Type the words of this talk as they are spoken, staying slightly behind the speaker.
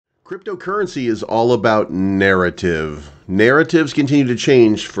Cryptocurrency is all about narrative. Narratives continue to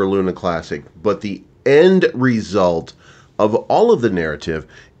change for Luna Classic, but the end result of all of the narrative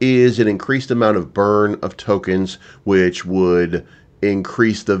is an increased amount of burn of tokens, which would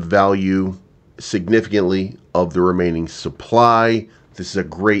increase the value significantly of the remaining supply. This is a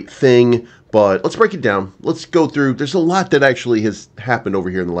great thing, but let's break it down. Let's go through. There's a lot that actually has happened over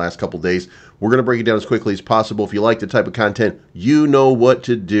here in the last couple days. We're going to break it down as quickly as possible. If you like the type of content, you know what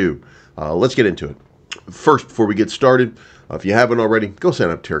to do. Let's get into it. First, before we get started, if you haven't already, go sign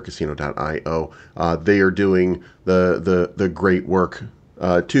up terracasino.io. They are doing the great work.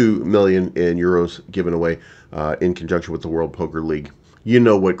 2 million in euros given away in conjunction with the World Poker League. You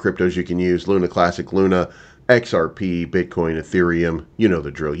know what cryptos you can use. Luna Classic, Luna, XRP, Bitcoin, Ethereum, you know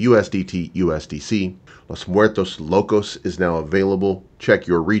the drill. USDT, USDC. Los Muertos Locos is now available. Check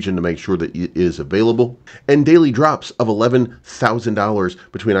your region to make sure that it is available. And daily drops of $11,000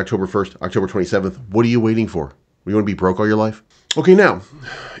 between October 1st, October 27th. What are you waiting for? You want to be broke all your life? Okay, now,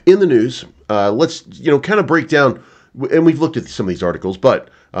 in the news, let's kind of break down, and we've looked at some of these articles, but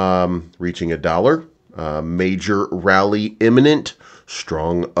reaching $1, major rally imminent,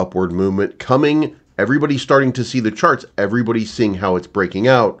 strong upward movement coming. Everybody's starting to see the charts. Everybody's seeing how it's breaking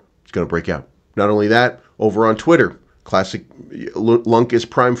out. It's going to break out. Not only that, over on Twitter, classic lunc is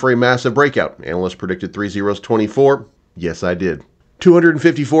prime for a massive breakout. Analysts predicted 3 zeros 24. Yes, I did.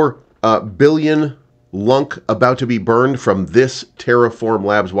 254 billion lunc about to be burned from this Terraform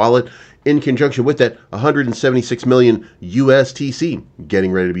Labs wallet. In conjunction with that, 176 million USTC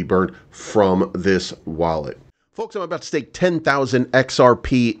getting ready to be burned from this wallet. Folks, I'm about to stake 10,000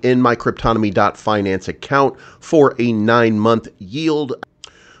 XRP in my Cryptonomy.finance account for a 9-month yield.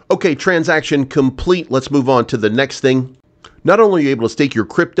 Okay, transaction complete. Let's move on to the next thing. Not only are you able to stake your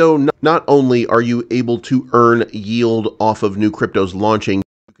crypto, not only are you able to earn yield off of new cryptos launching,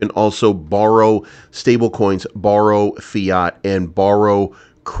 you can also borrow stablecoins, borrow fiat, and borrow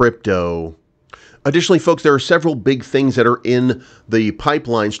crypto. Additionally, folks, there are several big things that are in the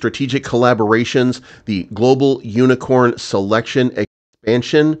pipeline. Strategic collaborations, the global unicorn selection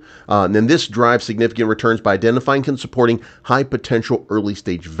expansion, and then this drives significant returns by identifying and supporting high potential early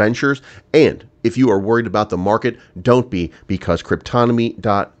stage ventures. And if you are worried about the market, don't be, because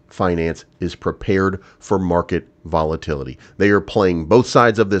Cryptonomy.finance is prepared for market volatility. They are playing both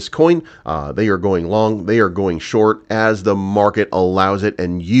sides of this coin. They are going long, they are going short as the market allows it,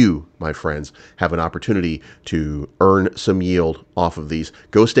 and you, my friends, have an opportunity to earn some yield off of these.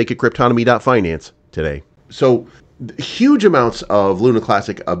 Go stake at Cryptonomy.finance today. So, huge amounts of Luna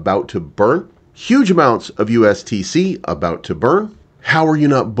Classic about to burn. Huge amounts of USTC about to burn. How are you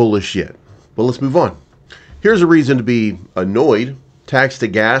not bullish yet? Well, let's move on. Here's a reason to be annoyed. Tax to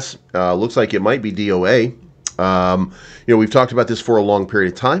gas looks like it might be DOA. We've talked about this for a long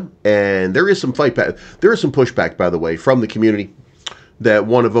period of time, and there is some fight back. There is some pushback, by the way, from the community that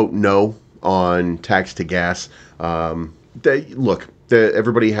want to vote no on tax to gas. Everybody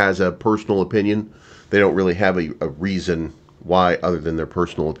has a personal opinion. They don't really have a reason why other than their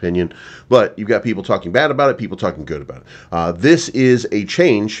personal opinion. But you've got people talking bad about it, people talking good about it. This is a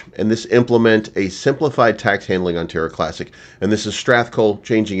change, and this implement a simplified tax handling on Terra Classic. And this is Strathcole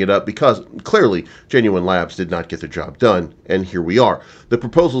changing it up because clearly Genuine Labs did not get the job done, and here we are. The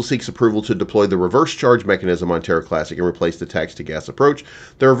proposal seeks approval to deploy the reverse charge mechanism on Terra Classic and replace the tax to gas approach.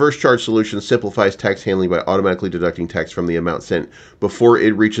 The reverse charge solution simplifies tax handling by automatically deducting tax from the amount sent before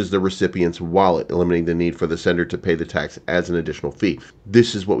it reaches the recipient's wallet, eliminating the need for the sender to pay the tax as an additional fee.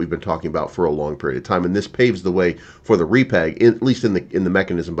 This is what we've been talking about for a long period of time, and this paves the way for the repeg, at least in the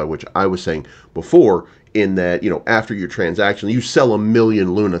mechanism by which I was saying before, in that, after your transaction, you sell 1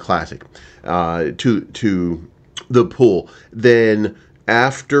 million Luna Classic to the pool. Then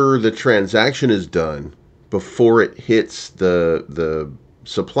after the transaction is done, before it hits the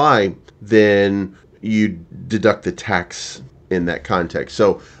supply, then you deduct the tax in that context.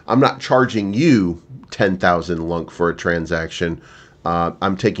 So I'm not charging you 10,000 lunc for a transaction.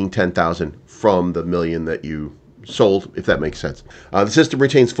 I'm taking 10,000 from the million that you sold, if that makes sense. The system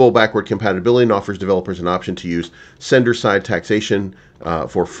retains full backward compatibility and offers developers an option to use sender-side taxation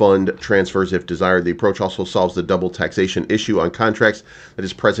for fund transfers if desired. The approach also solves the double taxation issue on contracts that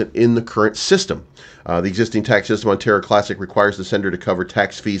is present in the current system. The existing tax system on Terra Classic requires the sender to cover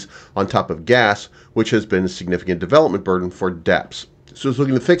tax fees on top of gas, which has been a significant development burden for dApps. So it's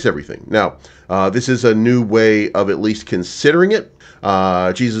looking to fix everything. Now, this is a new way of at least considering it.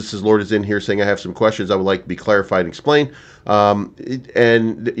 Jesus is Lord is in here saying, I have some questions I would like to be clarified and explained.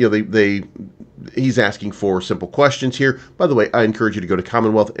 And you know, he's asking for simple questions here. By the way, I encourage you to go to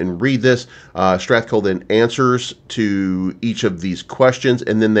Commonwealth and read this. Strathcole then answers to each of these questions,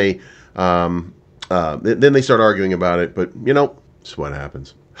 and then they start arguing about it. But you know, it's what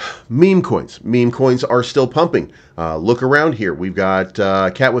happens. Meme coins. Meme coins are still pumping. Look around here. We've got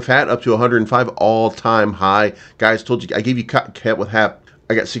Cat with Hat up to 105, all-time high. Guys, told you I gave you Cat with Hat.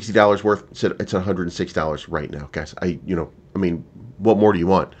 I got $60 worth. It's $106 right now, guys. I mean, what more do you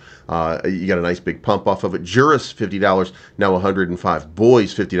want? You got a nice big pump off of it. Juris, $50, now $105.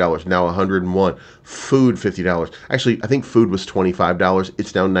 Boys, $50, now $101. Food, $50. Actually, I think food was $25.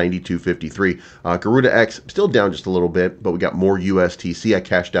 It's now $92.53. Garuda X, still down just a little bit, but we got more USTC. I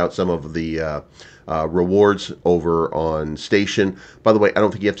cashed out some of the rewards over on Station. By the way, I don't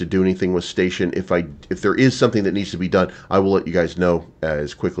think you have to do anything with Station. If there is something that needs to be done, I will let you guys know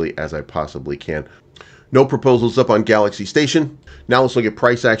as quickly as I possibly can. No proposals up on Galaxy Station. Now let's look at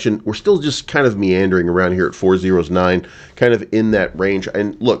price action. We're still just kind of meandering around here at 409, kind of in that range.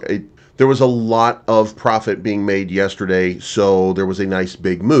 And look, there was a lot of profit being made yesterday, so there was a nice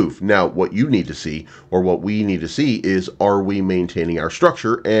big move. Now, what you need to see, or what we need to see, is are we maintaining our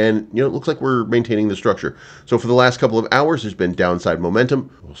structure? And you know, it looks like we're maintaining the structure. So for the last couple of hours, there's been downside momentum.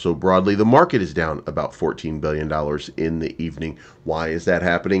 Also broadly, the market is down about $14 billion in the evening. Why is that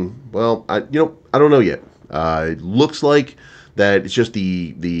happening? Well, I don't know yet. It looks like that it's just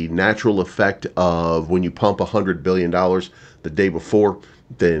the natural effect of when you pump $100 billion the day before,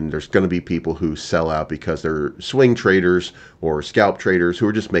 then there's going to be people who sell out because they're swing traders or scalp traders who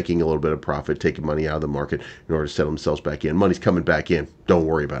are just making a little bit of profit, taking money out of the market in order to set themselves back in. Money's coming back in. Don't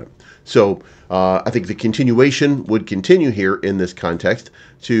worry about it. So I think the continuation would continue here in this context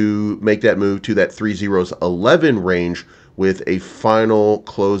to make that move to that 3011 range with a final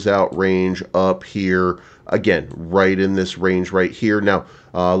closeout range up here. Again, right in this range right here. Now,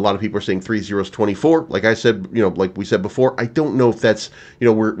 a lot of people are saying 3024. Like I said, like we said before, I don't know if that's,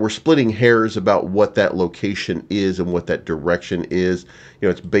 we're splitting hairs about what that location is and what that direction is.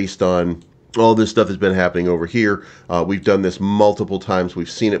 It's based on all this stuff has been happening over here. We've done this multiple times.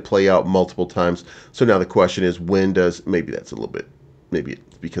 We've seen it play out multiple times. So now the question is, when does, maybe that's a little bit, maybe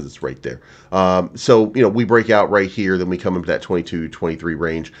it's because it's right there. So, we break out right here, then we come into that 22, 23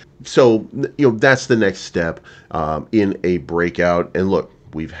 range. So, that's the next step in a breakout. And look,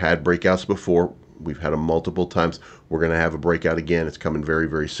 we've had breakouts before. We've had them multiple times. We're going to have a breakout again. It's coming very,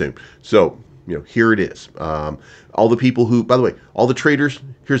 very soon. So, here it is. All the people who, by the way, all the traders,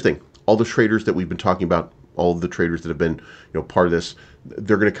 here's the thing. All the traders that we've been talking about, all of the traders that have been, part of this,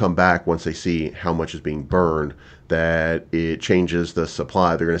 they're going to come back once they see how much is being burned, that it changes the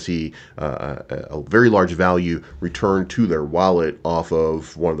supply. They're going to see a very large value return to their wallet off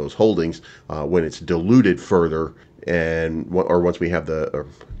of one of those holdings when it's diluted further, or once we have the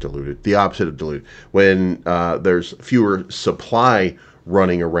opposite of diluted. When there's fewer supply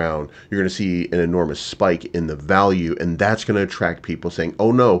running around, you're going to see an enormous spike in the value, and that's going to attract people saying,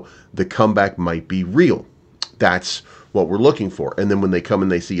 oh no, the comeback might be real. That's what we're looking for. And then when they come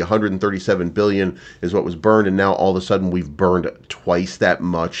and they see 137 billion is what was burned, and now all of a sudden we've burned twice that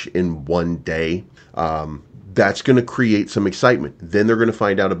much in one day, that's going to create some excitement. Then they're going to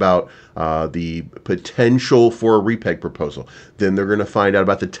find out about the potential for a repeg proposal. Then they're going to find out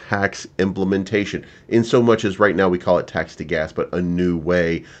about the tax implementation, in so much as right now we call it tax to gas, but a new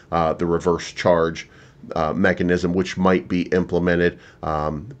way, the reverse charge mechanism, which might be implemented.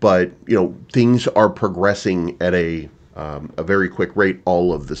 But things are progressing at a very quick rate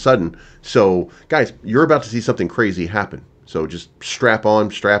all of the sudden. So guys, you're about to see something crazy happen. So just strap on,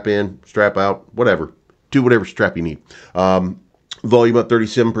 strap in, strap out, whatever. Do whatever strap you need. Volume up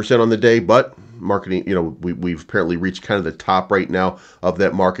 37% on the day, but marketing, we've apparently reached kind of the top right now of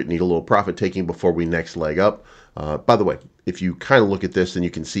that market. Need a little profit taking before we next leg up. By the way, if you kind of look at this, then you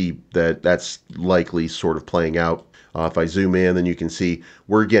can see that that's likely sort of playing out. If I zoom in, then you can see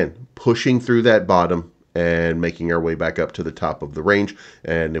we're again pushing through that bottom and making our way back up to the top of the range.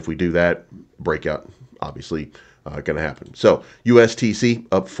 And if we do that, breakout, obviously, going to happen. So USTC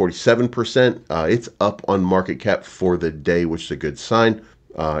up 47%. It's up on market cap for the day, which is a good sign.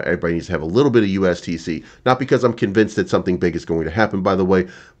 Everybody needs to have a little bit of USTC. Not because I'm convinced that something big is going to happen, by the way,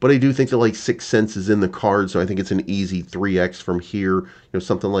 but I do think that like 6 cents is in the card, so I think it's an easy 3x from here,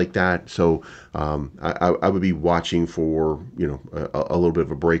 something like that. So I would be watching for a little bit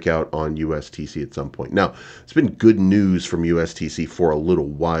of a breakout on USTC at some point. Now, it's been good news from USTC for a little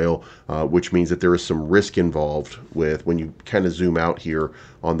while, which means that there is some risk involved with when you kind of zoom out here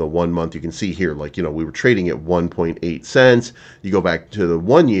on the 1 month. You can see here, like, we were trading at 1.8 cents. You go back to the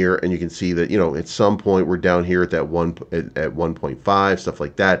 1 year and you can see that, at some point we're down here at that at 1.5, stuff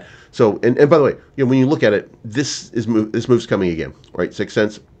like that. So, and by the way, when you look at it, this move's coming again, right? 6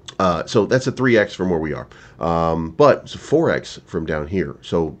 cents. So that's a 3x from where we are, but it's a 4x from down here.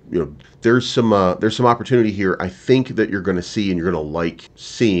 So there's some opportunity here. I think that you're going to see, and you're going to like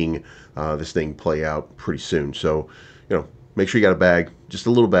seeing this thing play out pretty soon. So make sure you got a bag, just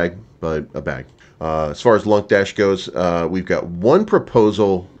a little bag, but a bag. As far as Lunc Dash goes, we've got one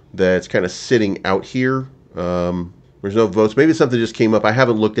proposal that's kind of sitting out here. There's no votes. Maybe something just came up. I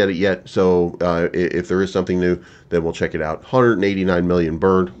haven't looked at it yet. So if there is something new, then we'll check it out. 189 million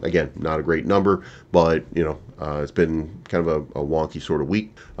burned. Again, not a great number, but it's been kind of a wonky sort of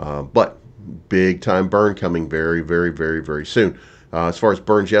week. But big time burn coming very, very, very, very soon. As far as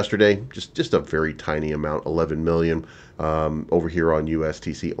burns yesterday, just a very tiny amount, 11 million. Over here on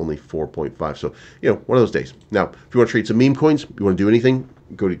USTC, only 4.5. So, one of those days. Now, if you want to trade some meme coins, you want to do anything,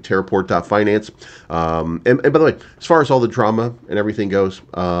 go to Terra.finance. And by the way, as far as all the drama and everything goes,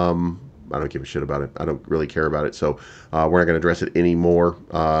 I don't give a shit about it. I don't really care about it. So we're not going to address it anymore.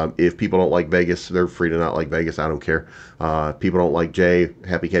 If people don't like Vegas, they're free to not like Vegas. I don't care. If people don't like Jay,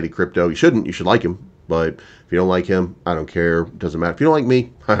 Happy Caddy Crypto, you shouldn't. You should like him. But if you don't like him, I don't care. Doesn't matter. If you don't like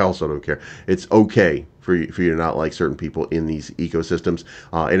me, I also don't care. It's okay for you to not like certain people in these ecosystems.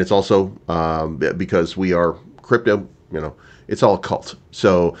 And it's also because we are crypto, it's all a cult.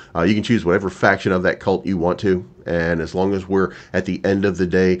 So you can choose whatever faction of that cult you want to. And as long as we're, at the end of the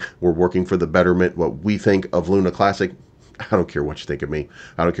day, we're working for the betterment, what we think of Luna Classic, I don't care what you think of me.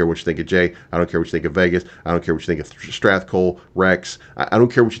 I don't care what you think of Jay. I don't care what you think of Vegas. I don't care what you think of Strathcole, Rex. I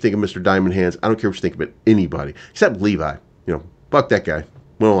don't care what you think of Mr. Diamond Hands. I don't care what you think about anybody except Levi. Fuck that guy.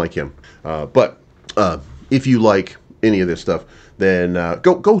 We don't like him. But if you like any of this stuff, then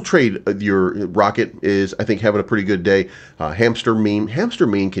go trade. Your Rocket is, I think, having a pretty good day. Hamster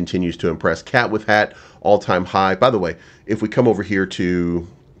meme continues to impress. Cat with Hat, all-time high. By the way, if we come over here to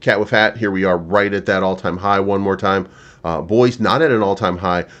Cat with Hat, here we are right at that all-time high one more time. Boys, not at an all-time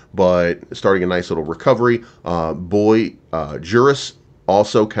high, but starting a nice little recovery. Juris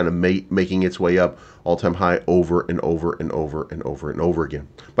also kind of making its way up, all-time high over and over and over and over and over again.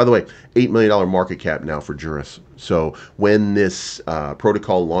 By the way, $8 million market cap now for Juris. So when this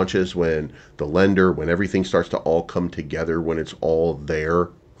protocol launches, when the lender, when everything starts to all come together, when it's all there,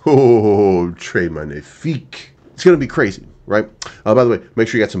 très magnifique. It's going to be crazy. Right? By the way, make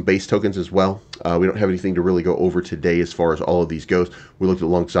sure you got some base tokens as well. We don't have anything to really go over today as far as all of these goes. We looked at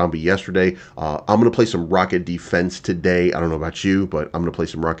Lunc Zombie yesterday. I'm going to play some Rocket Defense today. I don't know about you, but I'm going to play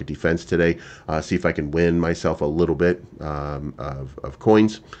some Rocket Defense today. See if I can win myself a little bit of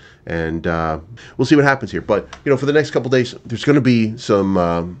coins. And we'll see what happens here. But, for the next couple days, there's going to be some,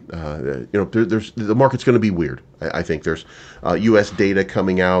 the market's going to be weird. I think there's U.S. data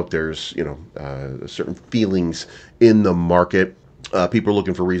coming out. There's, certain feelings in the market. People are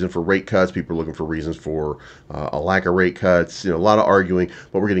looking for reason for rate cuts. People are looking for reasons for a lack of rate cuts. A lot of arguing,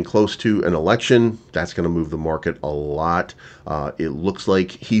 but we're getting close to an election. That's going to move the market a lot. It looks like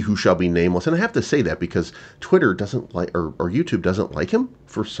he who shall be nameless, and I have to say that because Twitter doesn't like, or YouTube doesn't like him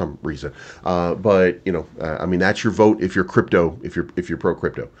for some reason. But I mean, that's your vote if you're crypto, if you're pro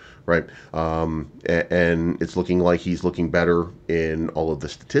crypto, right? And it's looking like he's looking better in all of the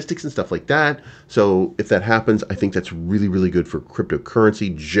statistics and stuff like that. So if that happens, I think that's really, really good for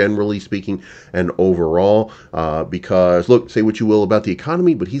cryptocurrency, generally speaking, and overall, because look, say what you will about the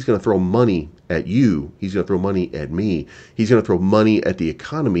economy, but he's going to throw money at you. He's going to throw money at me. He's going to throw money at the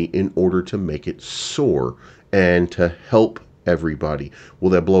economy in order to make it soar and to help everybody. Will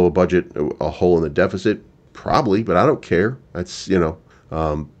that blow a budget, a hole in the deficit? Probably, but I don't care. That's,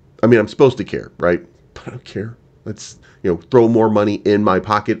 I mean, I'm supposed to care, right? But I don't care. Let's, throw more money in my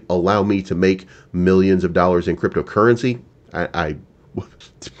pocket, allow me to make millions of dollars in cryptocurrency. I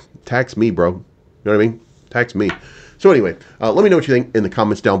tax me, bro. You know what I mean? Tax me. So anyway, let me know what you think in the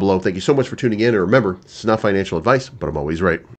comments down below. Thank you so much for tuning in. And remember, this is not financial advice, but I'm always right.